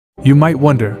You might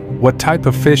wonder, what type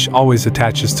of fish always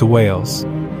attaches to whales?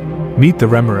 Meet the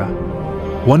remora.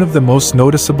 One of the most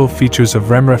noticeable features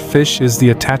of remora fish is the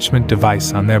attachment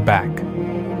device on their back.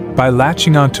 By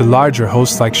latching onto larger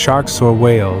hosts like sharks or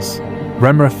whales,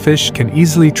 remora fish can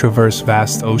easily traverse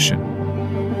vast ocean.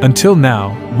 Until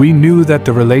now, we knew that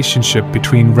the relationship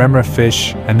between remora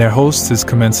fish and their hosts is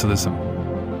commensalism.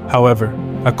 However,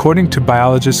 according to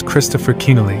biologist Christopher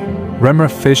Kienle, remora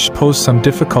fish pose some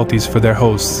difficulties for their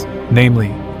hosts,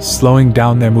 namely, slowing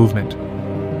down their movement.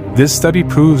 This study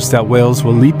proves that whales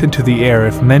will leap into the air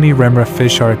if many remora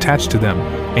fish are attached to them,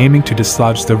 aiming to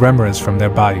dislodge the remoras from their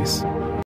bodies.